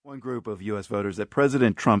group of U.S. voters that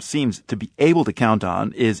President Trump seems to be able to count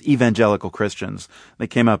on is evangelical Christians. They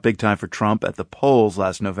came out big time for Trump at the polls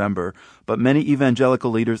last November, but many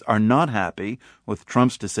evangelical leaders are not happy with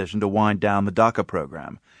Trump's decision to wind down the DACA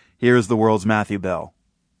program. Here's the world's Matthew Bell.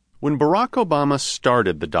 When Barack Obama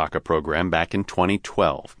started the DACA program back in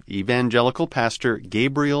 2012, evangelical pastor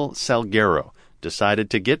Gabriel Salguero decided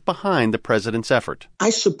to get behind the president's effort. I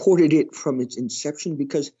supported it from its inception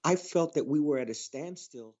because I felt that we were at a standstill.